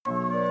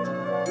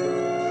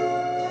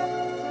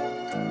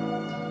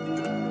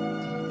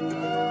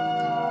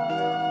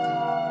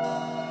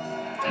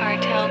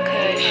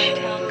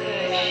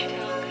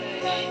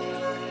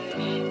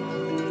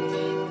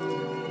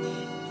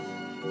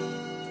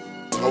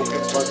talking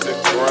about that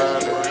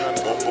grinding.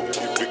 I'ma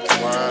keep it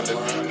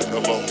grinding. Tell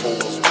her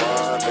hoes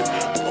grinding.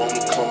 I'm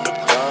coming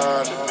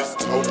grinding. It's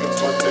talking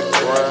about that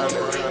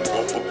grinding.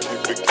 I'ma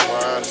keep it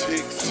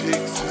grinding.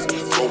 Ticks,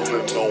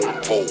 rolling on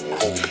four.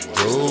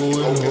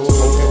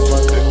 Talking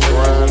about that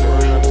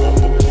grinding.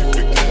 I'ma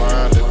keep it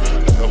grinding.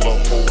 Tell her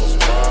hoes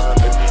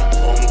grinding.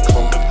 I'm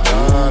coming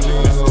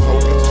grinding. It's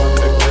talking about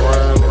that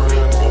grinding.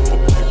 I'ma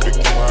keep it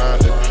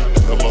grinding.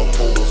 Tell her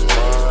hoes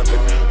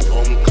grinding.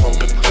 I'm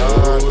coming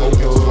grinding.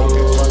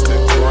 Talking about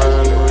that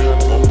grinding.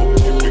 I'ma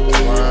keep it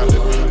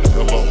grinding.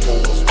 Tell her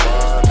hoes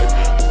grinding.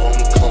 I'm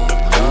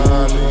coming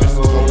grinding. It's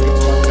talking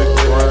about that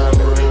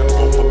grinding.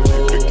 I'ma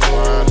keep it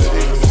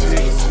grinding.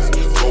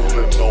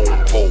 Rolling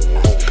on four.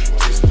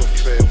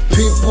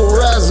 People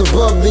rise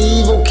above the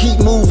evil, keep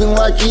moving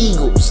like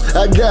eagles.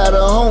 I got a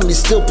homie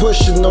still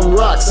pushing them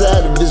rocks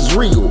out of his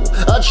regal.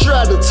 I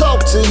tried to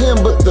talk to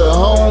him, but the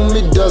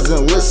homie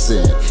doesn't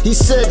listen. He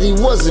said he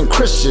wasn't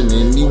Christian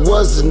and he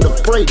wasn't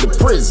afraid of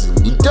prison.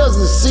 He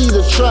doesn't see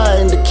the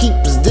trying to keep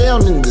us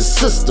down in the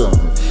system.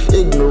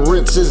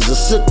 Ignorance is a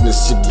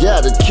sickness, you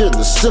gotta cure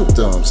the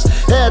symptoms.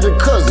 Had a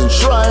cousin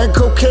trying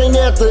cocaine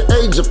at the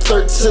age of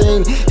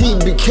 13. He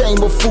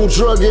became a full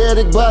drug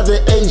addict by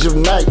the age of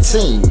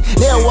 19.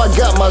 Now I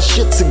got my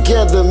shit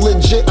together,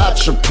 legit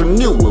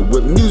entrepreneur.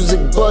 With music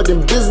but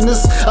in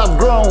business, I've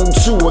grown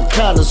to a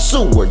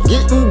connoisseur.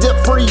 Getting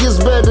debt free is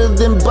better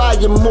than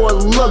buying more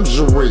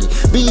luxury.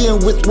 Being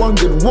with one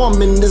good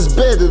woman is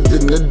better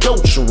than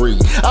adultery.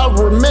 I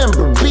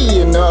remember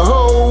being a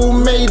hoe,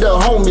 made a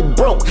homie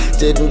broke.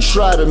 Didn't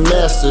try to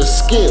master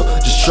skill,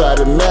 just try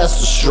to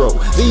master stroke.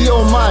 The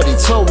Almighty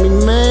told me,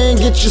 man,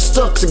 get your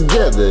stuff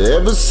together.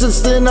 Ever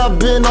since then I've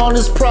been on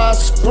this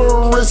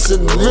prosperous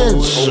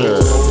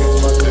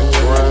adventure.